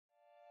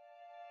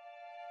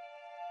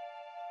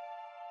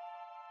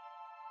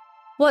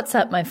What's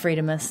up, my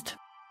freedomist?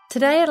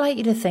 Today I'd like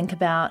you to think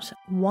about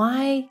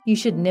why you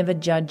should never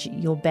judge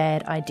your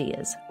bad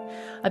ideas.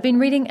 I've been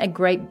reading a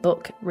great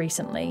book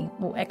recently.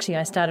 Well, actually,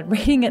 I started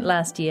reading it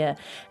last year,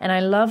 and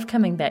I love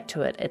coming back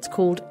to it. It's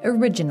called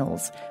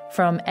Originals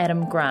from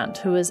Adam Grant,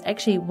 who is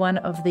actually one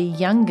of the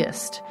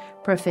youngest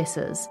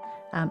professors.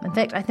 In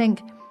fact, I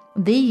think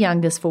the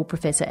youngest full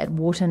professor at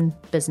Wharton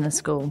Business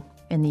School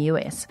in the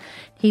US.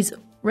 He's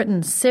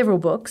written several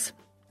books,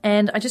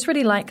 and I just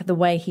really like the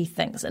way he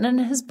thinks. And in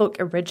his book,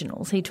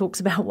 Originals, he talks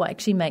about what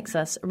actually makes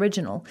us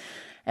original.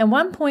 And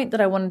one point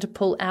that I wanted to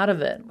pull out of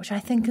it, which I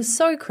think is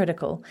so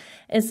critical,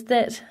 is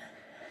that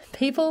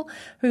people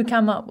who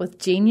come up with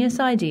genius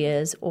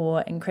ideas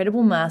or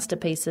incredible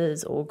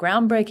masterpieces or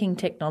groundbreaking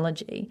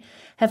technology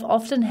have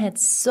often had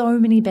so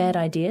many bad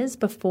ideas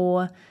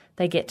before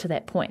they get to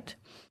that point.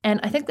 And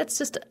I think that's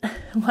just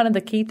one of the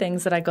key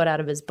things that I got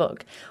out of his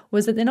book,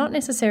 was that they're not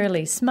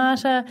necessarily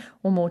smarter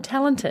or more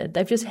talented.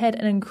 They've just had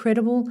an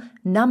incredible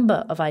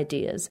number of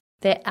ideas.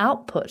 Their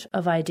output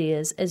of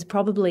ideas is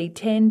probably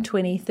 10,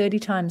 20, 30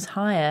 times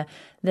higher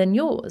than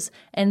yours.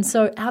 And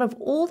so out of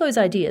all those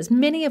ideas,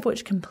 many of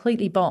which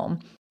completely bomb,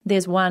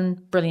 there's one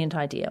brilliant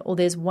idea, or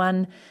there's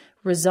one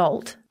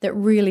result that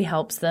really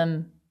helps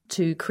them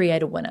to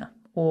create a winner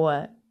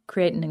or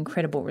create an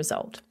incredible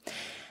result.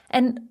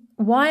 And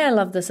why I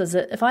love this is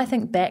that if I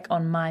think back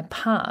on my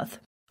path,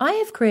 I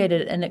have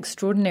created an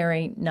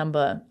extraordinary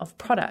number of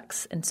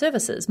products and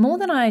services, more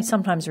than I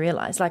sometimes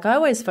realize. Like, I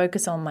always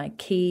focus on my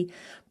key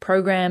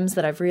programs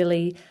that I've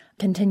really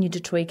continued to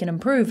tweak and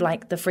improve,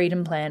 like the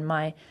Freedom Plan,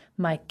 my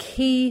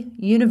key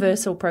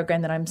universal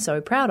program that I'm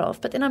so proud of.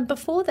 But then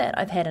before that,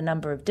 I've had a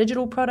number of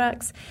digital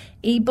products,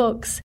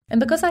 ebooks, and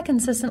because I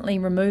consistently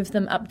remove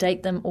them,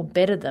 update them, or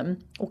better them,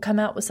 or come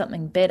out with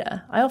something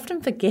better, I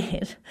often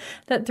forget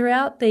that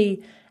throughout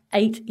the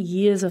 8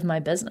 years of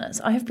my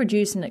business, I have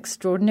produced an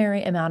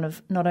extraordinary amount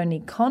of not only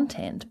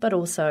content, but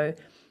also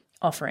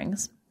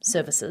offerings,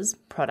 services,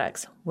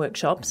 products,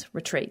 workshops,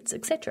 retreats,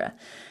 etc.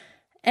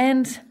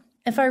 And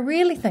if I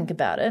really think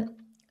about it,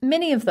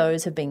 many of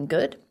those have been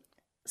good,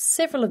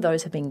 several of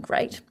those have been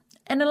great,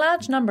 and a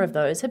large number of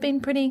those have been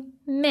pretty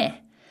meh.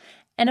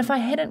 And if I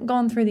hadn't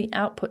gone through the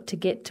output to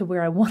get to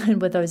where I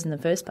wanted with those in the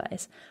first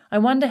place, I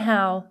wonder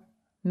how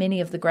many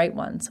of the great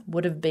ones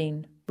would have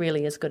been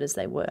really as good as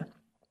they were.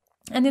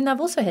 And then I've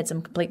also had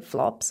some complete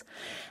flops.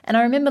 And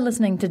I remember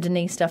listening to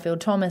Denise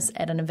Duffield-Thomas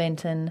at an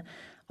event in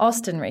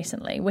Austin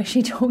recently, where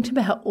she talked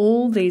about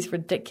all these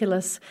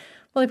ridiculous,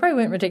 well, they probably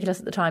weren't ridiculous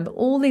at the time, but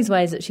all these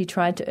ways that she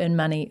tried to earn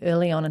money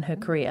early on in her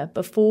career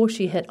before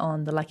she hit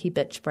on the Lucky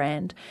Bitch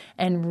brand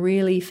and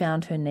really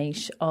found her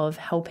niche of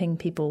helping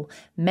people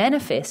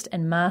manifest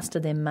and master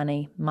their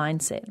money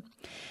mindset.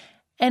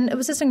 And it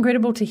was just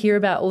incredible to hear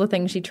about all the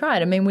things she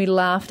tried. I mean, we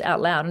laughed out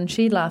loud and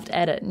she laughed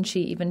at it, and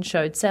she even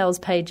showed sales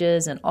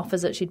pages and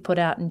offers that she'd put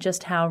out and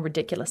just how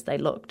ridiculous they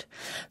looked.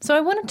 So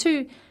I wanted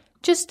to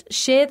just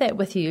share that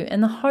with you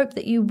in the hope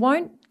that you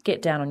won't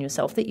get down on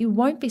yourself, that you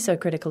won't be so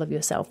critical of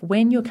yourself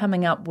when you're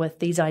coming up with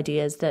these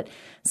ideas that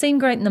seem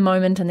great in the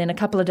moment, and then a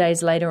couple of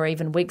days later or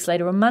even weeks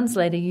later or months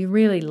later, you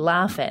really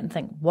laugh at and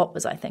think, what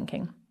was I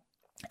thinking?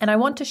 And I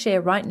want to share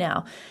right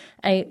now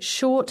a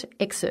short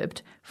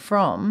excerpt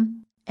from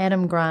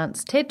Adam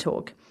Grant's TED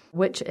Talk,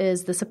 which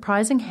is The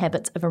Surprising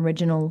Habits of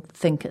Original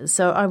Thinkers.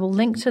 So I will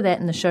link to that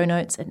in the show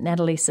notes at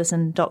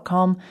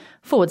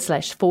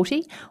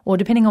nataliesisson.com/40, or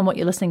depending on what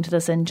you're listening to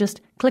this in, just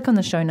click on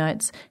the show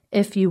notes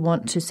if you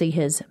want to see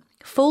his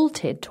full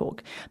TED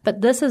Talk.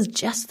 But this is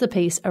just the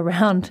piece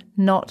around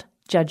not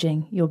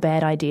judging your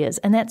bad ideas.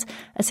 And that's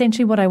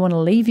essentially what I want to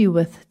leave you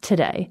with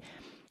today,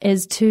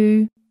 is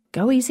to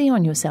go easy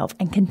on yourself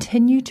and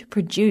continue to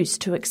produce,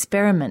 to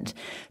experiment,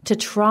 to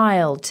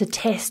trial, to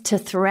test, to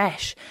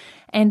thrash,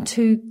 and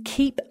to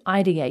keep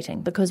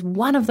ideating, because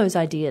one of those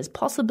ideas,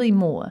 possibly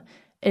more,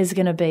 is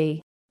going to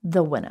be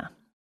the winner.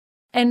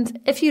 And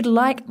if you'd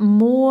like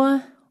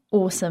more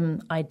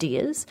awesome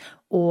ideas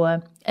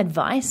or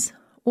advice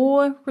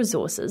or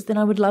resources, then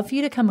I would love for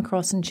you to come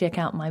across and check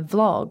out my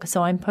vlog.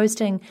 So I'm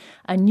posting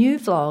a new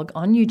vlog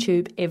on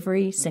YouTube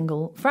every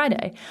single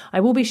Friday.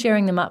 I will be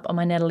sharing them up on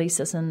my Natalie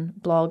Sisson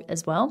blog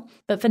as well.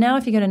 But for now,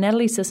 if you go to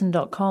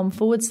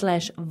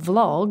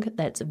nataliesisson.com/vlog,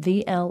 that's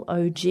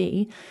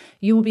VLOG,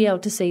 you will be able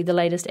to see the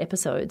latest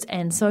episodes.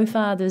 And so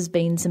far, there's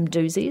been some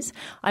doozies.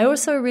 I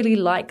also really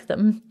like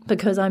them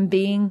because I'm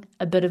being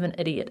a bit of an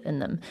idiot in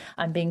them.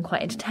 I'm being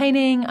quite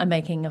entertaining. I'm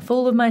making a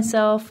fool of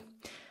myself.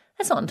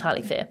 That's not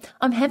entirely fair.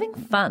 I'm having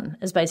fun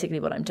is basically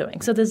what I'm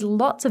doing. So there's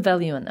lots of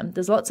value in them.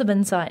 There's lots of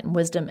insight and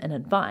wisdom and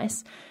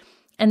advice.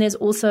 And there's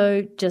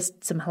also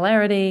just some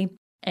hilarity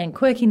and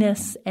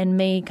quirkiness and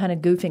me kind of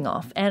goofing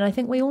off. And I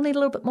think we all need a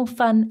little bit more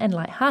fun and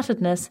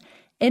lightheartedness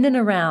in and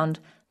around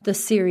the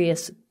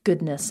serious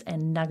goodness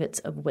and nuggets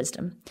of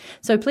wisdom.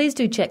 So please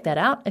do check that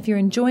out. If you're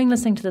enjoying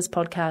listening to this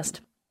podcast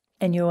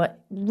and you're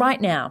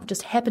right now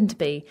just happen to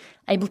be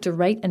able to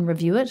rate and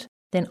review it,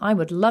 then I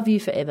would love you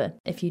forever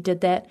if you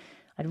did that.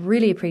 I'd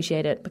really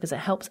appreciate it because it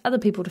helps other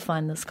people to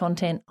find this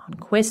content on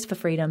quest for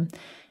freedom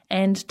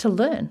and to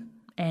learn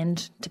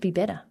and to be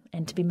better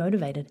and to be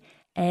motivated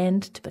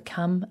and to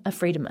become a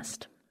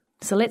freedomist.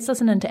 So let's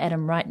listen in to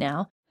Adam right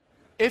now.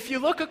 If you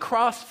look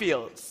across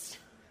fields,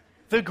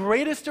 the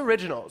greatest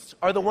originals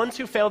are the ones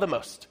who fail the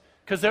most,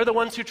 because they're the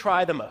ones who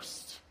try the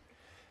most.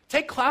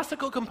 Take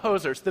classical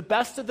composers, the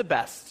best of the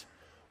best.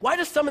 Why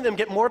do some of them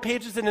get more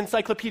pages in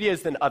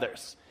encyclopedias than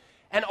others,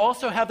 and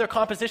also have their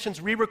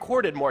compositions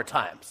re-recorded more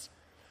times?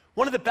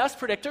 One of the best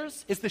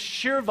predictors is the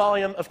sheer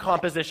volume of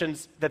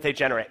compositions that they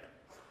generate.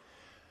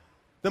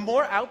 The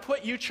more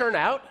output you churn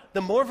out,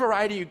 the more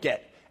variety you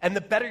get, and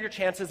the better your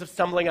chances of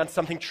stumbling on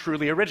something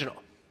truly original.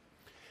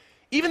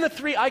 Even the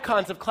three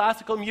icons of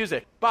classical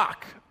music,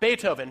 Bach,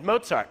 Beethoven,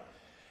 Mozart,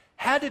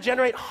 had to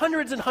generate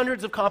hundreds and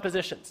hundreds of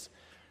compositions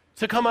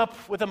to come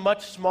up with a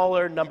much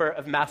smaller number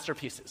of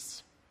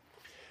masterpieces.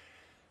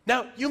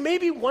 Now, you may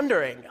be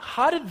wondering,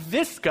 how did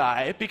this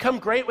guy become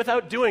great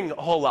without doing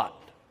a whole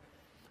lot?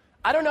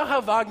 I don't know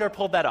how Wagner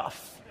pulled that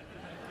off.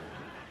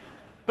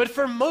 But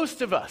for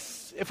most of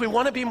us, if we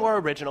want to be more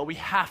original, we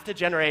have to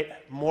generate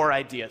more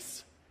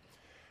ideas.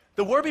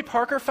 The Warby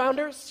Parker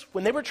founders,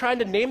 when they were trying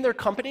to name their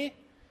company,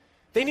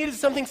 they needed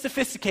something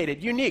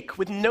sophisticated, unique,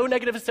 with no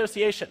negative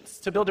associations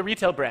to build a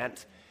retail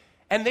brand.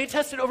 And they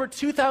tested over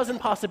 2,000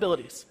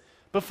 possibilities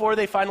before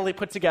they finally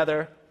put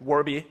together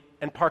Warby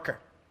and Parker.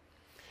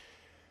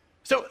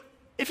 So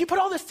if you put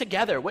all this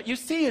together, what you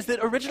see is that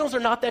originals are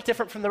not that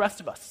different from the rest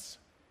of us.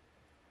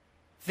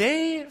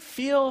 They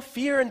feel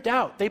fear and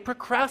doubt. They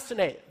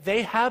procrastinate.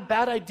 They have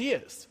bad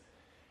ideas.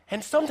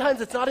 And sometimes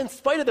it's not in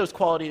spite of those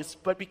qualities,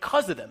 but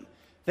because of them,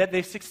 that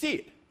they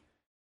succeed.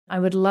 I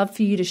would love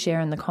for you to share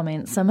in the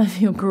comments some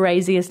of your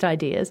craziest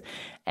ideas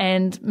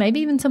and maybe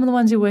even some of the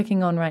ones you're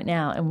working on right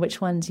now and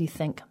which ones you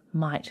think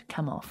might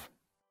come off.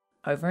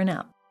 Over and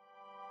out.